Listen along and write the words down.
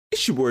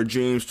It's your boy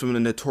Dreams from the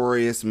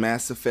notorious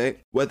Mass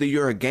Effect. Whether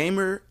you're a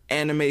gamer,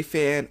 anime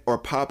fan, or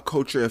pop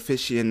culture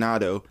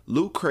aficionado,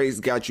 Loot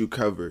Crate's got you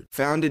covered.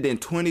 Founded in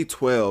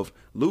 2012,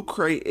 Loot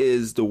Crate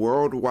is the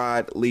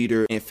worldwide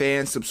leader in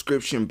fan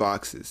subscription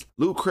boxes.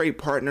 Loot Crate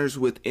partners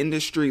with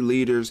industry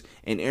leaders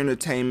in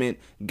entertainment,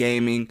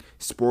 gaming,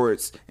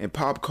 sports, and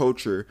pop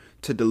culture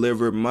to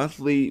deliver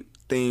monthly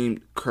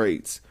themed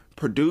crates,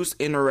 produce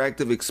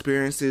interactive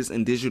experiences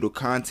and digital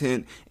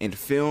content, and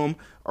film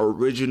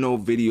original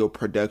video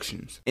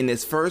productions. In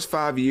its first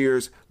 5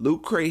 years,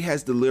 Loot Crate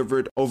has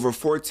delivered over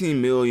 14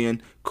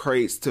 million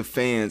crates to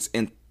fans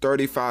in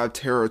 35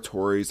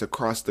 territories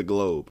across the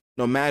globe.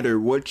 No matter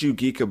what you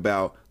geek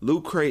about,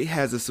 Loot Crate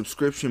has a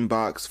subscription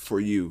box for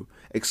you.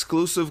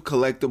 Exclusive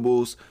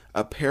collectibles,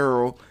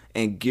 apparel,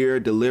 and gear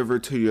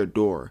delivered to your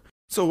door.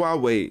 So why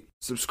wait?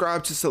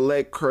 Subscribe to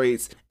select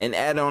crates and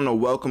add on a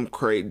welcome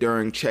crate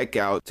during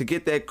checkout to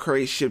get that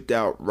crate shipped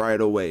out right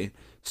away.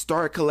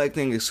 Start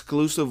collecting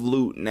exclusive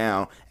loot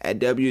now at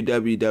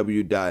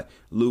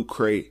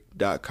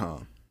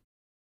www.lootcrate.com.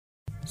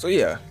 So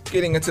yeah,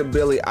 getting into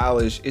Billie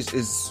Eilish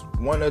is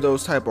one of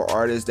those type of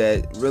artists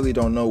that really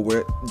don't know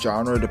what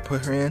genre to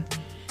put her in.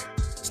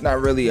 It's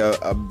not really a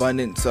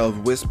abundance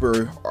of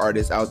whisper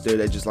artists out there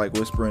that just like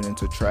whispering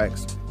into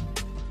tracks.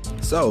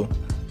 So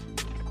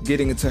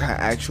getting into her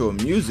actual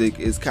music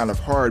is kind of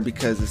hard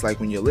because it's like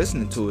when you're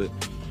listening to it,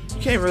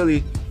 you can't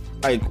really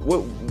like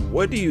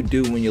what do you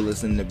do when you're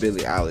listening to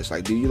Billie Eilish?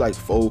 Like, do you like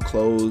fold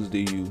clothes? Do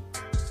you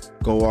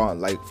go out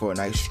like for a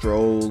nice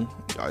stroll?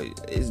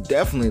 It's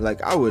definitely like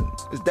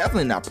it's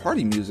definitely not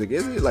party music,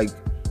 is it? Like,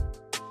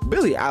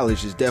 Billie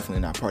Eilish is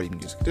definitely not party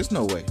music. There's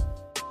no way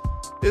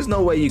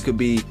you could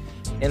be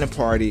in a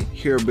party,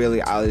 hear Billie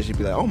Eilish and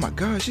be like, oh my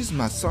gosh, this is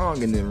my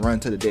song, and then run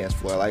to the dance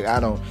floor. Like, I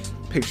don't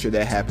picture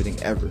that happening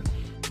ever.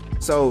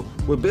 So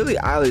with Billie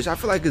Eilish, I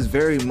feel like it's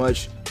very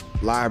much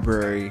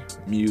library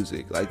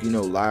music, like, you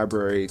know,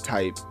 library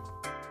type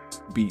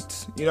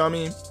beats, you know what I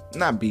mean?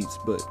 Not beats,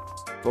 but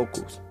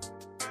vocals.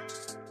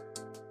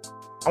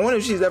 I wonder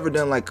if she's ever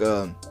done like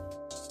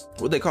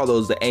what they call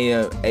those, the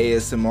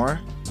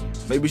ASMR.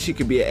 Maybe she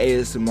could be an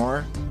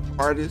ASMR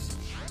artist.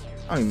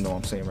 I don't even know what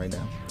I'm saying right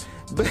now.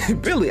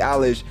 But Billie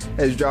Eilish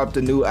has dropped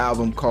a new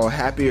album called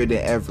Happier Than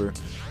Ever.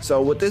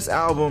 So with this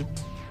album,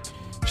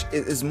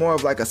 it's more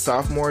of like a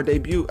sophomore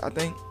debut, I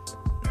think.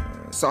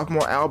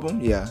 Sophomore album.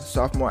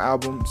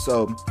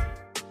 So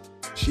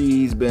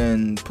she's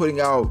been putting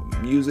out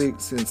music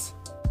since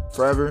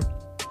forever,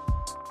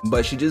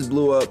 but she just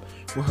blew up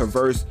with her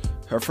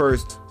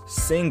first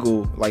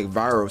single, like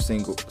viral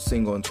single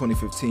in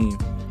 2015.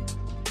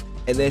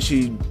 And then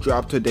she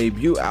dropped her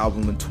debut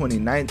album in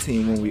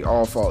 2019, When We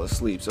All Fall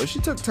Asleep. So she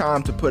took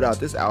time to put out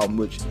this album,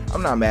 which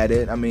I'm not mad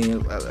at. I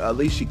mean, at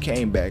least she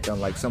came back,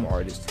 unlike some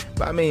artists.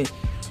 But I mean,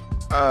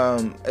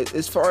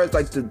 as far as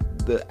like the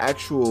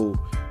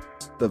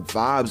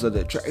vibes of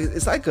the track,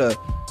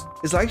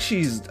 it's like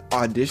she's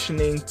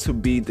auditioning to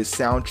be the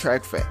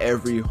soundtrack for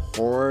every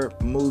horror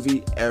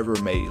movie ever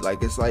made.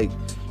 Like, it's like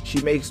she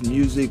makes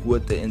music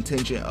with the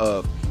intention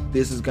of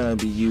this is gonna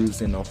be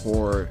used in a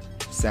horror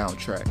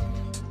soundtrack.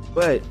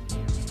 But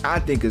I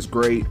think it's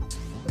great.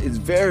 It's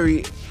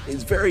very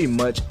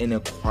much an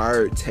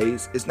acquired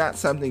taste. It's not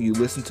something you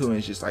listen to and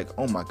it's just like,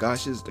 oh my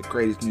gosh, this is the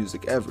greatest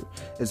music ever.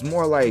 It's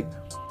more like,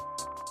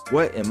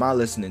 what am I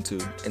listening to?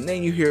 And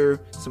then you hear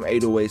some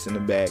 808s in the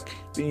back,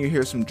 then you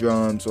hear some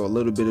drums or a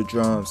little bit of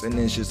drums, and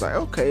then it's just like,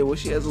 okay, well,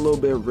 she has a little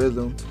bit of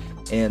rhythm,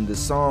 and the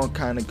song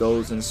kind of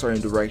goes in a certain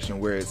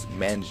direction where it's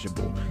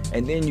manageable.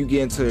 And then you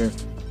get into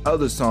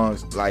other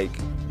songs, like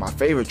my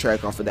favorite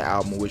track off of the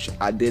album, which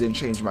I Didn't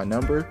Change My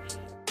Number,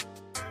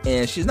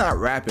 and she's not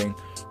rapping,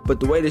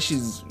 but the way that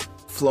she's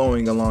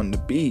flowing along the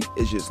beat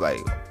is just like,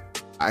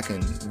 I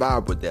can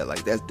vibe with that.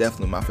 Like, that's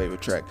definitely my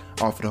favorite track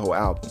off of the whole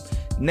album.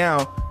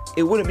 Now,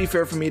 it wouldn't be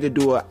fair for me to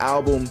do an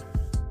album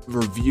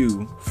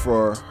review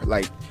for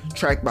like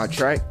track by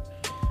track,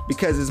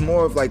 because it's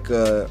more of like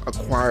a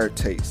acquired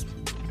taste.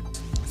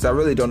 So I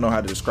really don't know how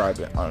to describe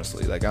it,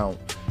 honestly. Like, I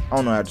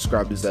don't know how to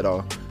describe this at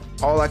all.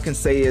 All I can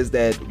say is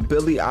that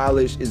Billie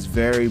Eilish is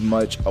very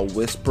much a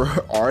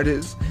whisper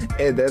artist,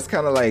 and that's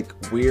kind of like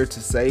weird to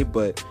say,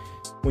 but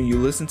when you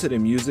listen to the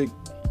music,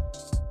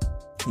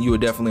 you would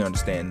definitely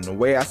understand. And the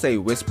way I say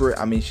whisper,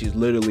 I mean she's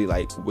literally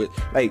like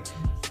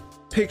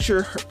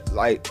picture her,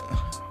 like,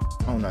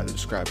 I don't know how to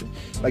describe it.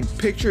 Like,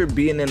 picture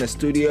being in a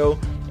studio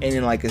and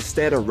then, like,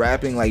 instead of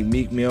rapping like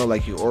Meek Mill,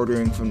 like you're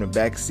ordering from the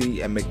back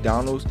seat at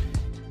McDonald's,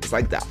 it's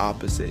like the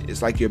opposite.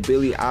 It's like you're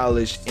Billie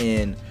Eilish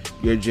and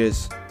you're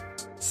just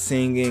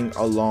singing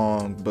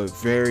along, but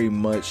very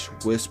much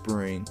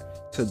whispering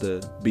to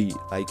the beat.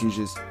 Like, you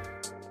just,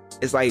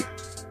 it's like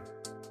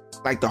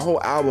the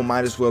whole album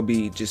might as well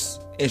be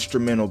just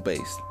instrumental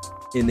based,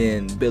 and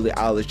then Billie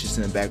Eilish just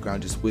in the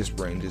background just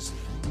whispering, just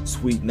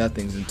sweet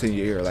nothings into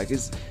your ear. Like,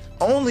 it's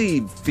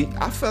only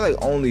I feel like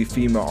only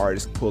female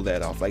artists pull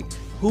that off. Like,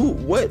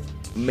 what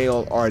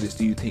male artist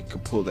do you think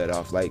could pull that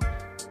off? Like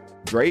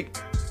Drake,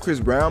 Chris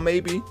Brown,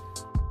 maybe.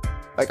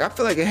 Like, I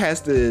feel like it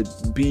has to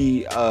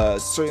be a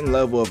certain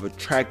level of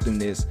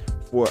attractiveness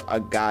for a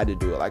guy to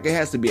do it. Like, it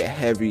has to be a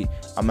heavy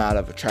amount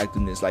of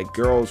attractiveness. Like,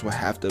 girls will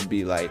have to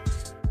be like,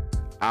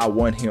 I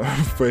want him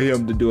for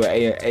him to do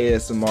an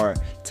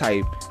ASMR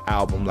type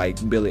album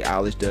like Billie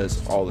Eilish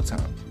does all the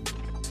time.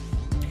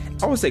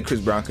 I would say Chris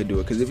Brown could do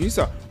it, because if you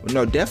saw,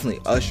 no,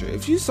 definitely Usher.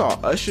 If you saw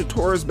Usher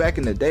tours back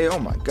in the day, oh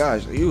my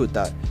gosh, you would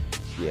thought,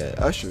 yeah,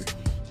 Usher,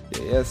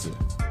 yeah, that's it.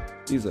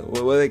 He's a,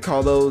 what do they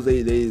call those?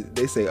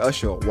 They say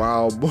Usher a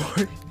wild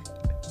boy.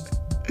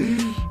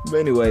 But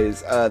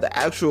anyways, the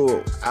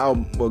actual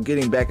album, well,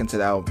 getting back into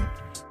the album.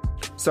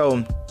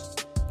 So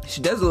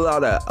she does a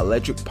lot of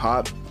electric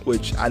pop,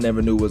 which I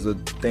never knew was a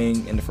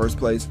thing in the first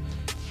place.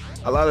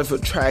 A lot of her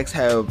tracks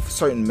have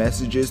certain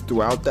messages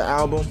throughout the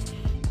album.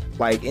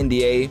 Like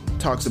NDA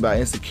talks about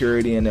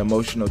insecurity and the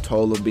emotional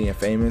toll of being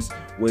famous,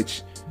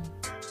 which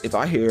if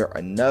I hear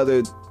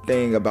another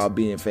thing about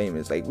being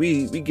famous, like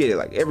we get it,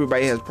 like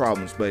everybody has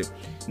problems, but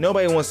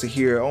nobody wants to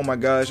hear, oh my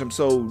gosh, I'm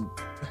so,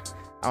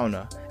 I don't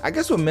know. I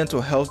guess with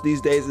mental health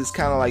these days, it's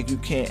kind of like you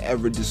can't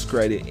ever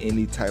discredit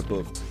any type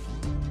of,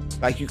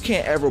 like you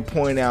can't ever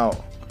point out,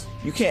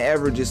 you can't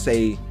ever just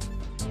say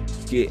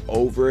get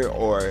over it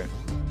or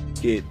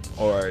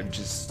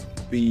just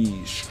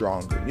be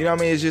stronger. You know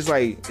what I mean? It's just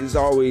like, it's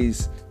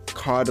always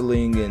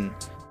coddling and,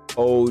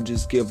 oh,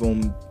 just give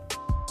them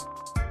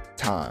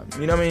time.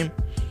 You know what I mean?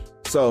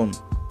 So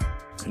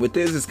with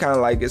this, it's kind of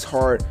like, it's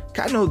hard.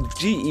 I know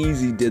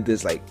G-Eazy did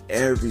this like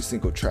every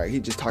single track. He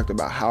just talked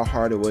about how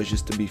hard it was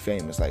just to be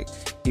famous. Like,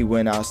 he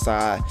went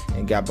outside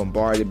and got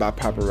bombarded by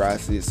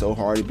paparazzi. It's so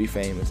hard to be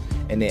famous.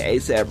 And then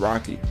A$AP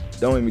Rocky,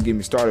 don't even get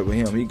me started with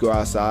him. He go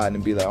outside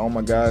and be like, oh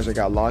my gosh, I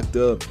got locked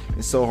up.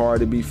 It's so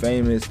hard to be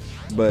famous,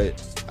 but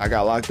I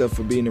got locked up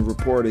for being a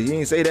reporter. He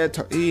ain't say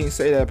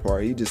that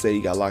part. He just said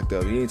he got locked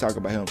up. He ain't talk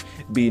about him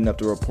beating up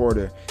the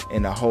reporter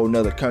in a whole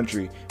nother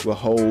country with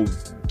whole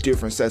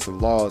different sets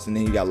of laws, and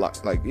then he got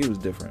locked. Like, it was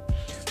different.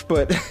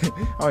 But I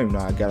don't even know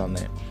how I got on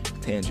that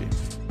tangent.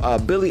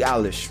 Billie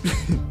Eilish.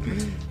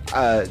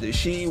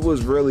 She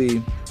was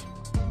really,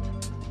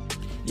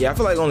 yeah, I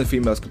feel like only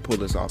females could pull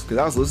this off, because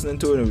I was listening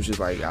to it and it was just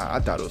like, I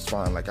thought it was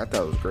fine. Like, I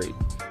thought it was great.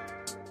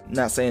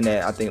 Not saying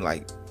that I think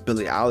like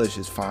Billie Eilish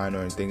is fine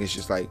or anything. It's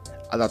just like,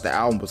 I thought the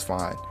album was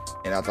fine,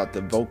 and I thought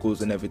the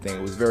vocals and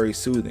everything was very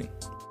soothing.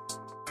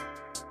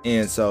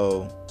 And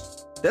so,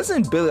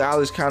 doesn't Billie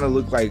Eilish kind of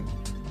look like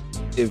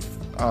if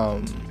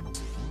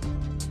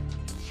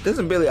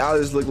doesn't Billie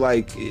Eilish look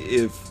like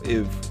if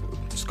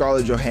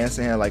Scarlett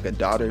Johansson had like a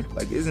daughter?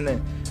 Like, isn't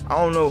it? I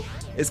don't know.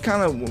 It's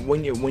kind of,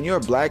 when you're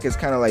black, it's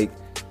kind of like,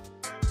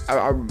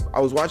 I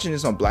was watching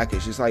this on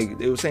Blackish. It's like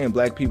they were saying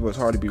black people, it's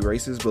hard to be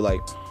racist, but like,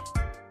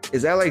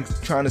 is that like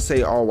trying to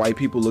say all white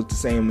people look the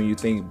same when you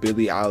think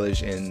Billie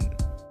Eilish and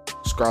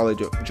Scarlett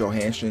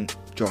Johansson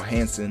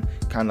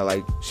kind of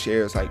like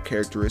shares like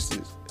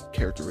characteristics?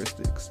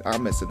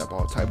 I'm messing up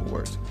all type of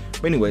words.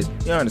 But anyways,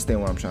 you understand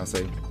what I'm trying to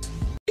say.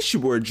 It's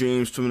your boy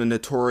Dreams from the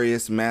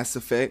notorious Mass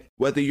Effect.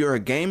 Whether you're a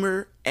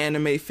gamer,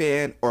 anime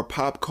fan, or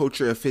pop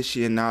culture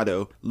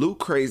aficionado, Loot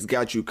Crate's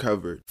got you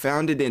covered.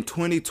 Founded in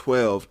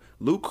 2012,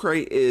 Loot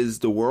Crate is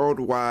the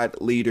worldwide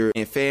leader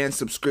in fan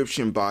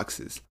subscription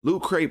boxes.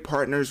 Loot Crate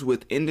partners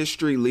with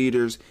industry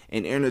leaders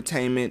in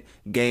entertainment,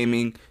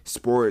 gaming,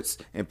 sports,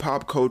 and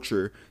pop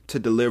culture to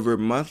deliver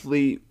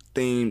monthly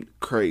themed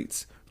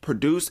crates,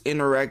 produce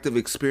interactive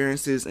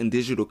experiences and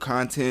digital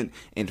content,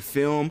 and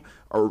film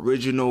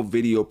original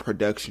video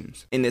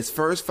productions. In its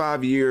first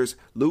 5 years,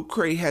 Loot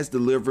Crate has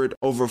delivered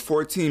over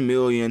 14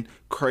 million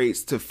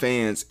crates to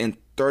fans in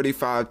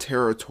 35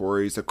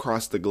 territories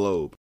across the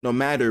globe. No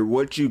matter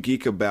what you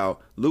geek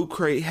about, Loot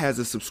Crate has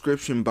a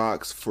subscription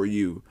box for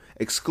you.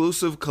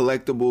 Exclusive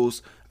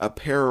collectibles,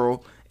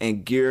 apparel,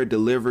 and gear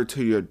delivered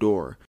to your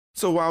door.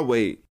 So why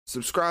wait?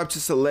 Subscribe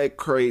to select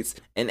crates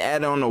and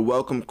add on a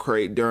welcome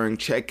crate during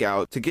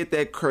checkout to get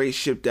that crate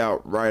shipped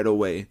out right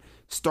away.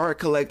 Start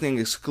collecting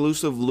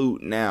exclusive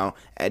loot now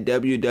at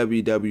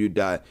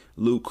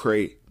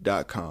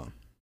www.lootcrate.com.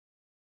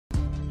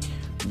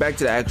 Back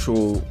to the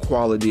actual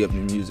quality of the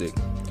music.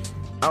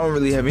 I don't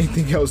really have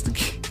anything else to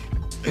get.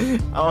 I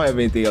don't have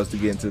anything else to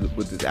get into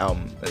with this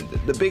album.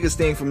 The biggest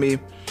thing for me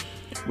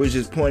was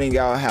just pointing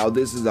out how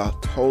this is a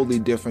totally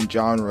different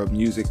genre of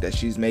music that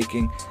she's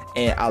making,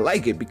 and I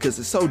like it because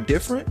it's so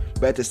different,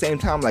 but at the same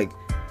time, like,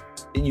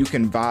 you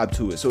can vibe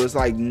to it. So it's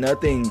like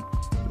nothing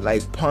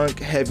like punk,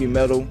 heavy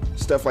metal,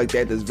 stuff like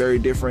that that's very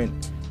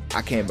different.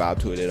 I can't vibe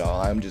to it at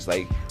all. I'm just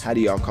like, how do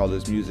y'all call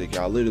this music?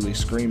 Y'all literally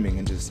screaming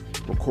and just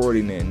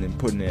recording it and then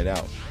putting it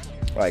out.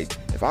 Like,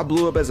 if I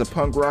blew up as a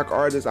punk rock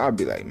artist, I'd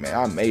be like, man,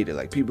 I made it.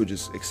 Like, people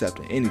just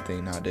accepting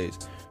anything nowadays.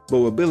 But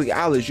with Billie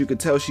Eilish, you could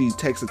tell she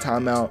takes the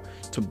time out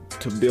to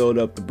build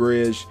up the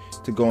bridge,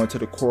 to go into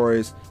the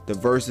chorus. The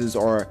verses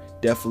are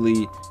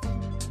definitely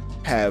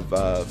have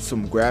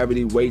some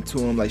gravity, weight to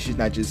them. Like, she's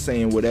not just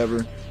saying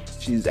whatever.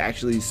 She's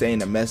actually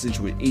saying a message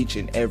with each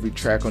and every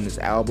track on this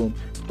album,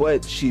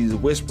 but she's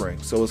whispering.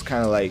 So it's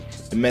kind of like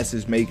the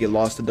message may get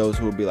lost to those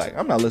who will be like,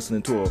 I'm not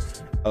listening to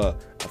a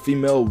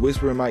female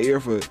whisper in my ear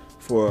for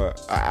for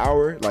an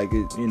hour, like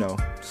it, you know.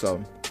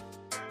 So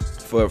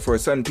for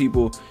certain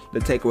people, the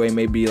takeaway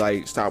may be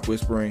like stop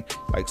whispering,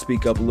 like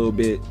speak up a little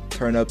bit,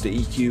 turn up the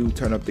EQ,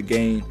 turn up the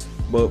gain.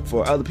 But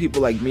for other people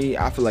like me,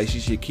 I feel like she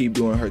should keep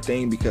doing her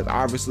thing because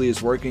obviously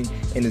it's working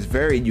and it's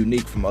very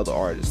unique from other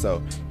artists.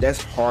 So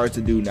that's hard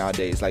to do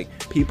nowadays.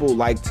 Like, people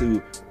like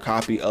to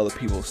copy other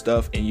people's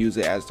stuff and use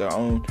it as their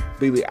own.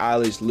 Billie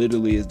Eilish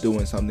literally is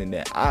doing something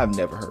that I've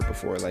never heard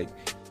before. Like,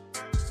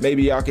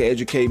 maybe y'all can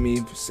educate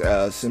me,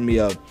 send me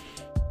a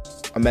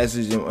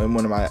message in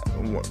one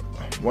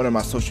of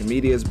my social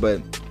medias.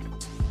 But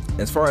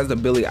as far as the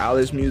Billie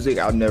Eilish music,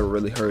 I've never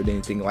really heard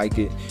anything like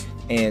it.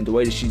 And the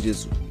way that she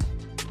just,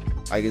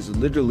 like, it's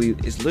literally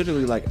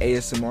like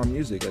ASMR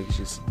music. Like,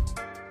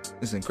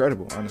 it's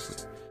incredible,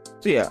 honestly.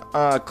 So yeah,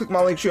 click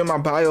my link tree in my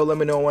bio. Let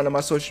me know on one of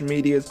my social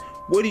medias.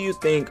 What do you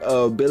think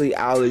of Billie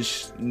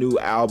Eilish's new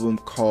album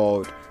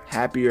called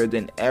Happier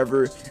Than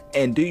Ever?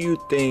 And do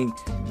you think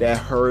that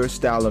her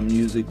style of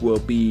music will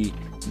be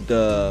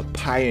the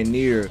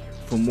pioneer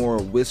for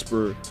more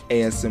whisper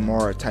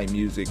ASMR type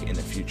music in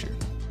the future?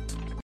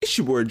 It's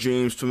your boy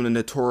Dreams from the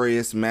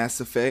notorious Mass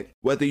Effect.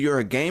 Whether you're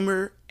a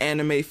gamer,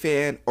 anime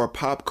fan, or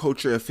pop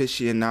culture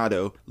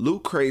aficionado,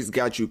 Loot Crate's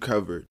got you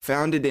covered.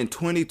 Founded in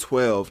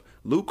 2012,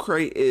 Loot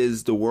Crate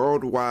is the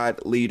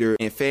worldwide leader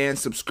in fan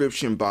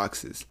subscription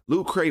boxes.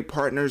 Loot Crate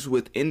partners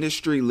with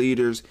industry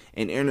leaders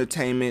in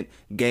entertainment,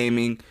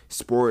 gaming,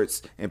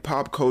 sports, and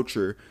pop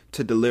culture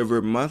to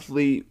deliver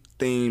monthly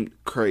themed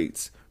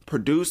crates.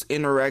 Produce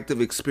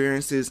interactive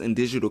experiences and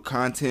digital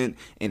content,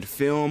 and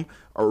film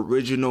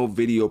original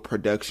video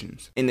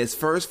productions. In its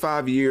first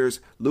 5 years,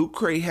 Loot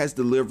Crate has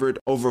delivered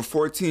over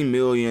 14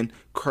 million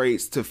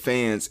crates to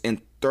fans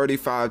in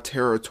 35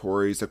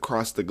 territories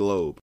across the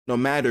globe. No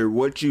matter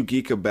what you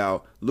geek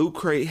about, Loot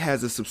Crate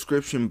has a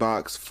subscription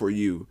box for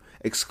you.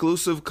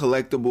 Exclusive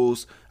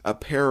collectibles,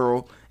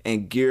 apparel,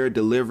 and gear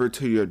delivered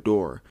to your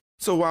door.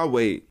 So why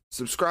wait?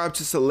 Subscribe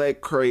to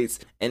select crates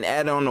and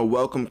add on a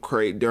welcome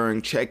crate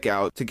during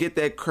checkout to get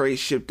that crate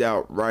shipped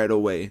out right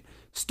away.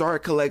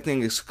 Start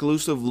collecting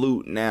exclusive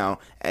loot now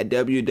at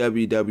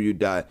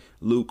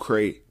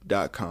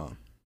www.lootcrate.com.